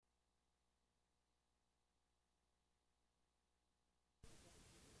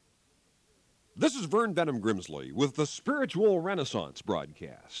This is Vern Benham Grimsley with the Spiritual Renaissance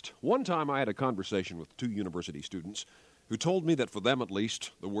broadcast. One time I had a conversation with two university students who told me that for them at least,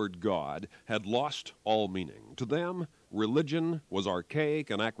 the word God had lost all meaning. To them, religion was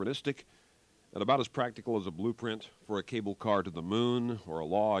archaic, anachronistic, and about as practical as a blueprint for a cable car to the moon or a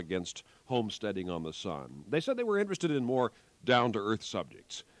law against homesteading on the sun. They said they were interested in more down-to-earth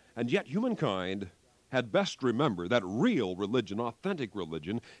subjects, and yet humankind had best remember that real religion, authentic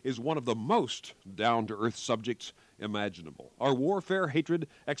religion, is one of the most down-to-earth subjects imaginable. Our warfare, hatred,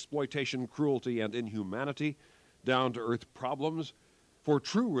 exploitation, cruelty, and inhumanity, down-to-earth problems, for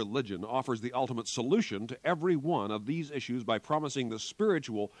true religion offers the ultimate solution to every one of these issues by promising the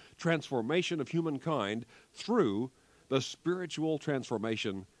spiritual transformation of humankind through the spiritual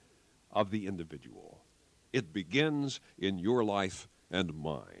transformation of the individual. It begins in your life and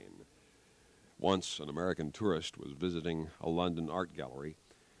mine. Once, an American tourist was visiting a London art gallery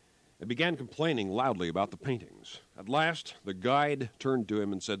and began complaining loudly about the paintings. At last, the guide turned to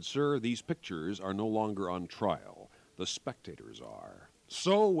him and said, "Sir, these pictures are no longer on trial. The spectators are."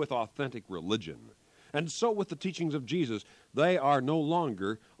 So with authentic religion, and so with the teachings of Jesus, they are no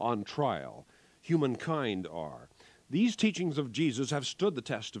longer on trial. Humankind are. These teachings of Jesus have stood the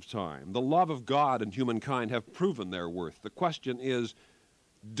test of time. The love of God and humankind have proven their worth. The question is,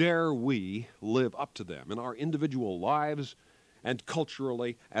 dare we live up to them in our individual lives and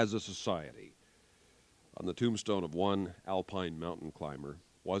culturally as a society? On the tombstone of one alpine mountain climber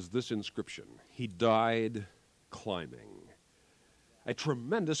was this inscription: "He died climbing." A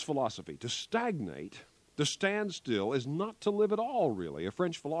tremendous philosophy. To stagnate, to stand still, is not to live at all, really. A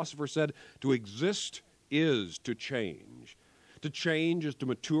French philosopher said, to exist is to change. To change is to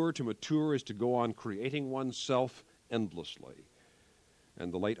mature. To mature is to go on creating oneself endlessly.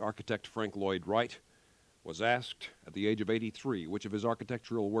 And the late architect Frank Lloyd Wright was asked at the age of 83 which of his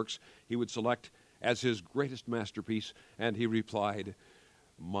architectural works he would select as his greatest masterpiece, and he replied,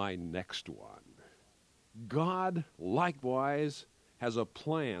 "My next one." God, likewise, has a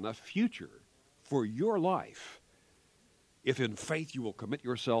plan, a future for your life, if in faith you will commit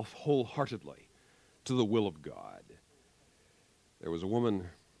yourself wholeheartedly to the will of God. There was a woman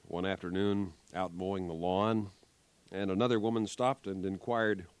one afternoon out mowing the lawn, and another woman stopped and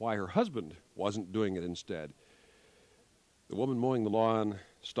inquired why her husband wasn't doing it instead. The woman mowing the lawn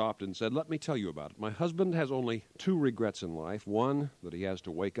stopped and said, "Let me tell you about it. My husband has only two regrets in life. One, that he has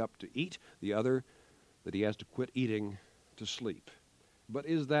to wake up to eat. The other, that he has to quit eating to sleep." But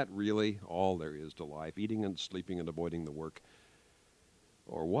is that really all there is to life, eating and sleeping and avoiding the work?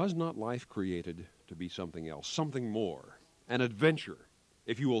 Or was not life created to be something else, something more, an adventure?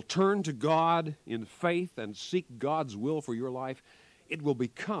 If you will turn to God in faith and seek God's will for your life, it will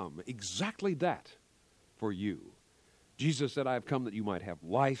become exactly that for you. Jesus said, "I have come that you might have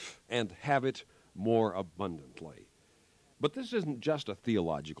life and have it more abundantly." But this isn't just a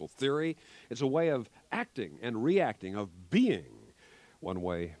theological theory. It's a way of acting and reacting, of being. One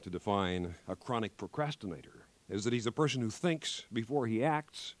way to define a chronic procrastinator is that he's a person who thinks before he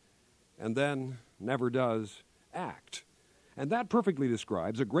acts and then never does act. And that perfectly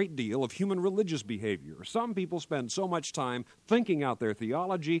describes a great deal of human religious behavior. Some people spend so much time thinking out their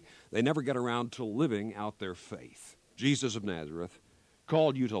theology, they never get around to living out their faith. Jesus of Nazareth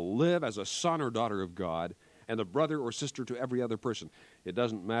called you to live as a son or daughter of God and a brother or sister to every other person. It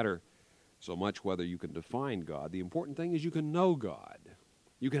doesn't matter so much whether you can define God. The important thing is you can know God.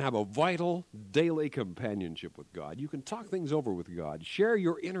 You can have a vital, daily companionship with God. You can talk things over with God. Share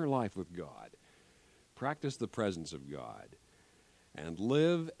your inner life with God. Practice the presence of God. And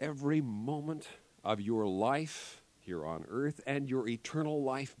live every moment of your life here on earth and your eternal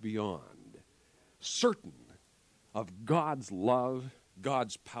life beyond, certain of God's love,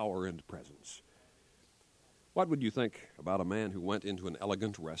 God's power and presence. What would you think about a man who went into an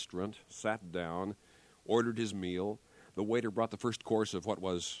elegant restaurant, sat down, ordered his meal? The waiter brought the first course of what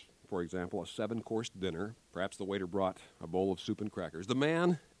was, for example, a 7-course dinner. Perhaps the waiter brought a bowl of soup and crackers. The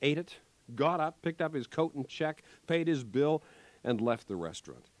man ate it, got up, picked up his coat and check, paid his bill, and left the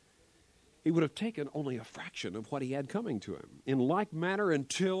restaurant. He would have taken only a fraction of what he had coming to him. In like manner,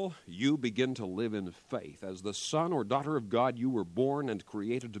 until you begin to live in faith, as the son or daughter of God you were born and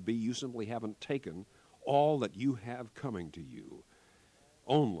created to be, you simply haven't taken all that you have coming to you.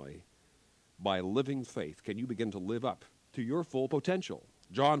 Only by living faith can you begin to live up to your full potential.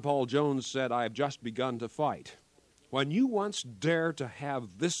 John Paul Jones said, "I have just begun to fight." When you once dare to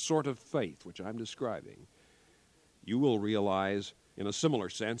have this sort of faith, which I'm describing, you will realize, in a similar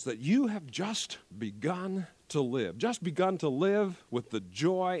sense, that you have just begun to live with the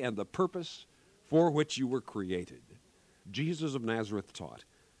joy and the purpose for which you were created. Jesus of Nazareth taught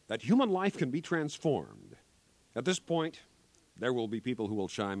that human life can be transformed. At this point, there will be people who will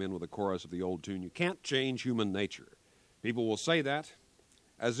chime in with a chorus of the old tune, "You can't change human nature." People will say that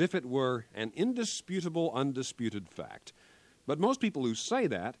as if it were an indisputable, undisputed fact. But most people who say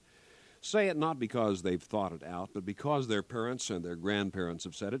that say it not because they've thought it out, but because their parents and their grandparents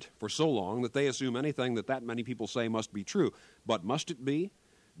have said it for so long that they assume anything that many people say must be true. But must it be?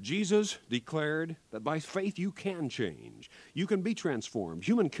 Jesus declared that by faith you can change. You can be transformed.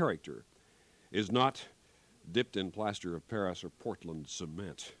 Human character is not dipped in plaster of Paris or Portland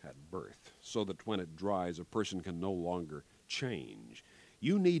cement at birth, so that when it dries, a person can no longer change.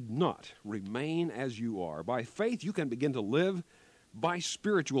 You need not remain as you are. By faith, you can begin to live by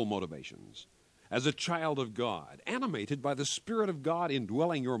spiritual motivations. As a child of God, animated by the Spirit of God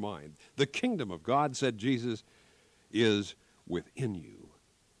indwelling your mind. The kingdom of God, said Jesus, is within you.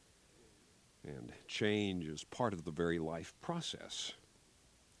 And change is part of the very life process.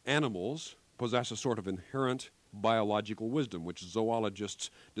 Animals possess a sort of inherent biological wisdom, which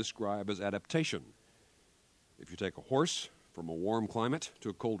zoologists describe as adaptation. If you take a horse from a warm climate to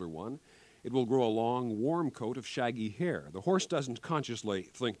a colder one, it will grow a long, warm coat of shaggy hair. The horse doesn't consciously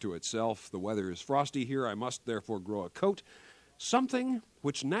think to itself, the weather is frosty here, I must therefore grow a coat. Something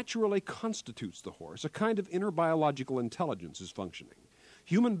which naturally constitutes the horse, a kind of inner biological intelligence, is functioning.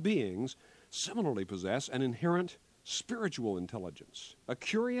 Human beings similarly possess an inherent spiritual intelligence, a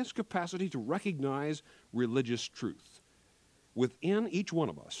curious capacity to recognize religious truth. Within each one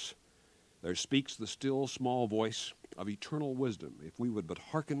of us, there speaks the still small voice of eternal wisdom, if we would but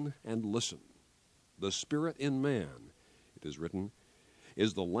hearken and listen. The Spirit in man, it is written,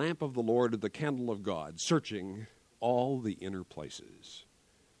 is the lamp of the Lord and the candle of God, searching all the inner places.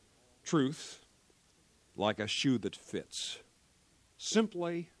 Truth, like a shoe that fits,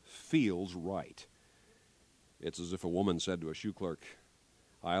 simply feels right. It's as if a woman said to a shoe clerk,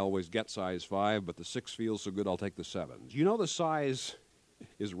 "I always get size 5, but the 6 feels so good I'll take the 7. You know the size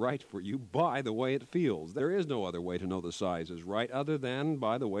is right for you by the way it feels. There is no other way to know the size is right other than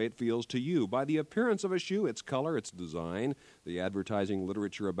by the way it feels to you. By the appearance of a shoe, its color, its design, the advertising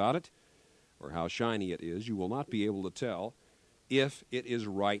literature about it, or how shiny it is, you will not be able to tell if it is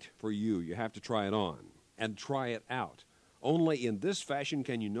right for you. You have to try it on and try it out. Only in this fashion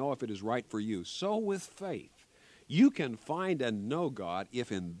can you know if it is right for you. So with faith, you can find and know God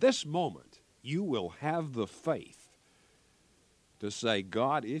if in this moment you will have the faith to say,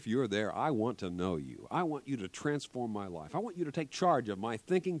 God, if you're there, I want to know you. I want you to transform my life. I want you to take charge of my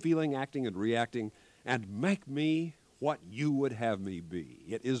thinking, feeling, acting, and reacting, and make me what you would have me be.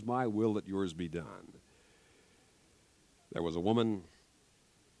 It is my will that yours be done. There was a woman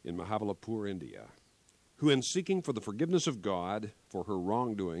in Mahabalapur, India, who in seeking for the forgiveness of God for her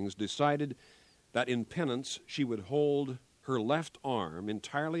wrongdoings decided that in penance she would hold her left arm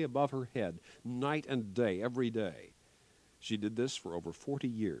entirely above her head night and day, every day. She did this for over 40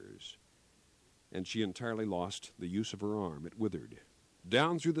 years, and she entirely lost the use of her arm. It withered.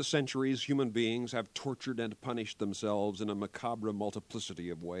 Down through the centuries, human beings have tortured and punished themselves in a macabre multiplicity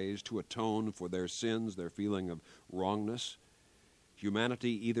of ways to atone for their sins, their feeling of wrongness.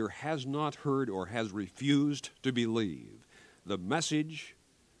 Humanity either has not heard or has refused to believe the message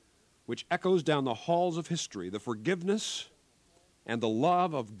which echoes down the halls of history. The forgiveness and the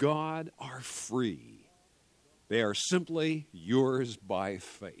love of God are free. They are simply yours by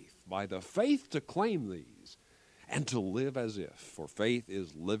faith. By the faith to claim these and to live as if. For faith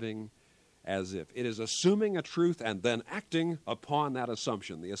is living as if. It is assuming a truth and then acting upon that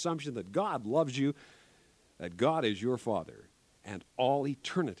assumption. The assumption that God loves you, that God is your Father, and all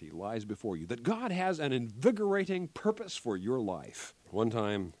eternity lies before you. That God has an invigorating purpose for your life. One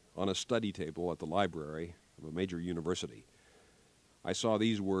time on a study table at the library of a major university, I saw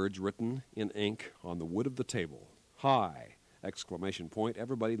these words written in ink on the wood of the table. Hi! Exclamation point.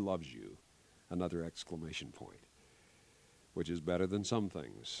 Everybody loves you. Another exclamation point. Which is better than some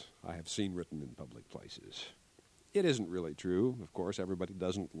things I have seen written in public places. It isn't really true. Of course, everybody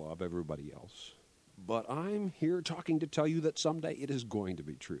doesn't love everybody else. But I'm here talking to tell you that someday it is going to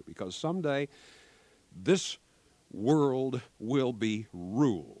be true. Because someday this world will be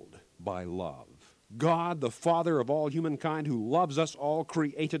ruled by love. God, the Father of all humankind, who loves us all,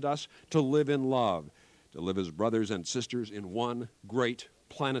 created us to live in love, to live as brothers and sisters in one great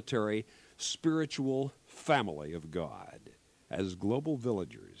planetary spiritual family of God, as global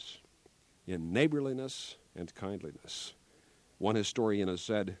villagers in neighborliness and kindliness. One historian has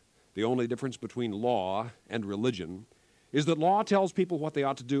said, the only difference between law and religion is that law tells people what they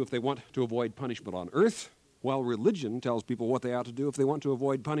ought to do if they want to avoid punishment on earth, while religion tells people what they ought to do if they want to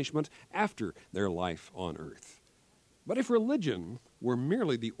avoid punishment after their life on earth. But if religion were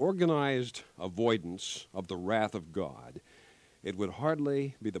merely the organized avoidance of the wrath of God, it would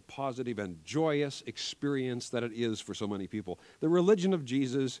hardly be the positive and joyous experience that it is for so many people. The religion of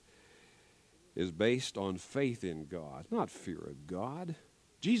Jesus is based on faith in God, not fear of God.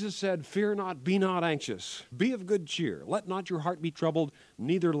 Jesus said, "Fear not, be not anxious, be of good cheer. Let not your heart be troubled,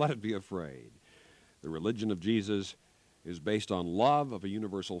 neither let it be afraid." The religion of Jesus is based on love of a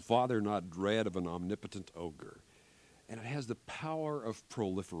universal Father, not dread of an omnipotent ogre. And it has the power of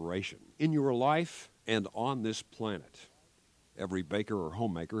proliferation in your life and on this planet. Every baker or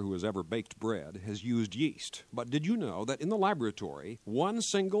homemaker who has ever baked bread has used yeast. But did you know that in the laboratory, one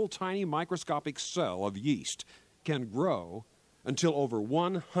single tiny microscopic cell of yeast can grow until over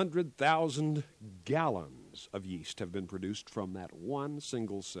 100,000 gallons of yeast have been produced from that one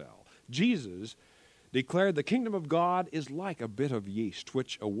single cell? Jesus declared the kingdom of God is like a bit of yeast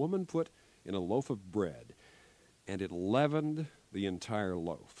which a woman put in a loaf of bread, and it leavened the entire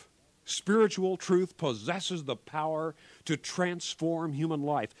loaf. Spiritual truth possesses the power to transform human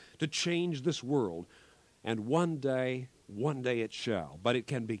life, to change this world, and one day it shall. But it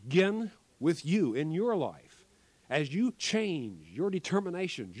can begin with you in your life as you change your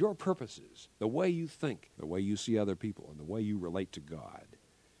determinations, your purposes, the way you think, the way you see other people, and the way you relate to God.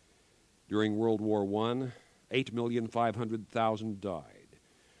 During World War I, 8,500,000 died.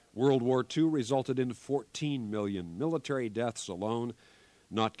 World War II resulted in 14 million military deaths alone,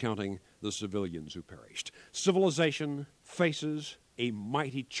 not counting the civilians who perished. Civilization faces a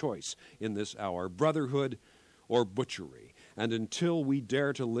mighty choice in this hour: brotherhood or butchery. And until we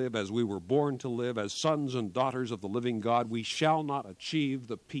dare to live as we were born to live, as sons and daughters of the living God, we shall not achieve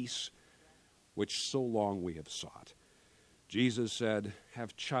the peace which so long we have sought. Jesus said,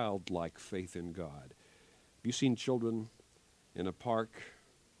 "Have childlike faith in God." Have you seen children in a park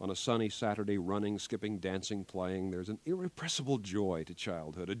on a sunny Saturday running, skipping, dancing, playing? There's an irrepressible joy to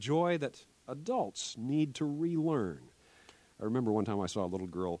childhood, a joy that adults need to relearn. I remember one time I saw a little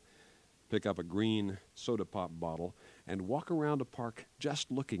girl pick up a green soda pop bottle and walk around a park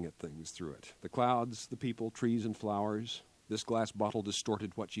just looking at things through it. The clouds, the people, trees, and flowers. This glass bottle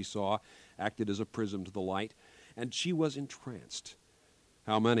distorted what she saw, acted as a prism to the light, and she was entranced.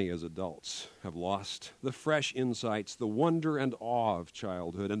 How many as adults have lost the fresh insights, the wonder and awe of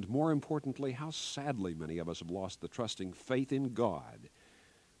childhood, and more importantly, how sadly many of us have lost the trusting faith in God,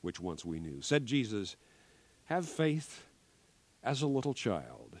 which once we knew. Said Jesus, "Have faith as a little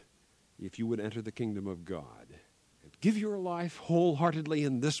child, if you would enter the kingdom of God, and give your life wholeheartedly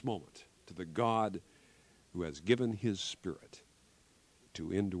in this moment to the God who has given His Spirit to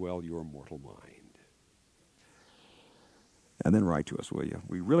indwell your mortal mind." And then write to us, will you?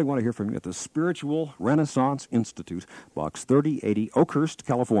 We really want to hear from you at the Spiritual Renaissance Institute, Box 3080, Oakhurst,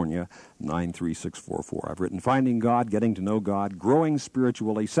 California, 93644. I've written Finding God, Getting to Know God, Growing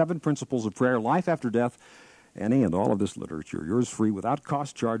Spiritually, 7 Principles of Prayer, Life After Death, any and all of this literature. Yours free, without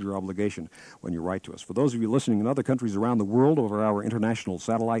cost, charge, or obligation when you write to us. For those of you listening in other countries around the world over our international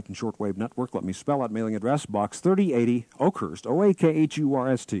satellite and shortwave network, let me spell out mailing address: Box 3080, Oakhurst,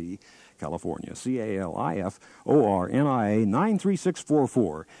 Oakhurst, California, CALIFORNIA,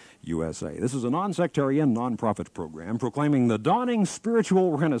 93644, USA. This is a non-sectarian, non-profit program proclaiming the dawning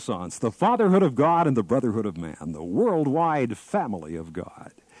spiritual renaissance, the fatherhood of God and the brotherhood of man, the worldwide family of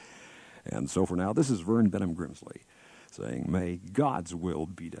God. And so for now, this is Vern Benham Grimsley saying, may God's will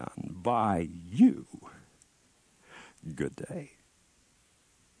be done by you. Good day.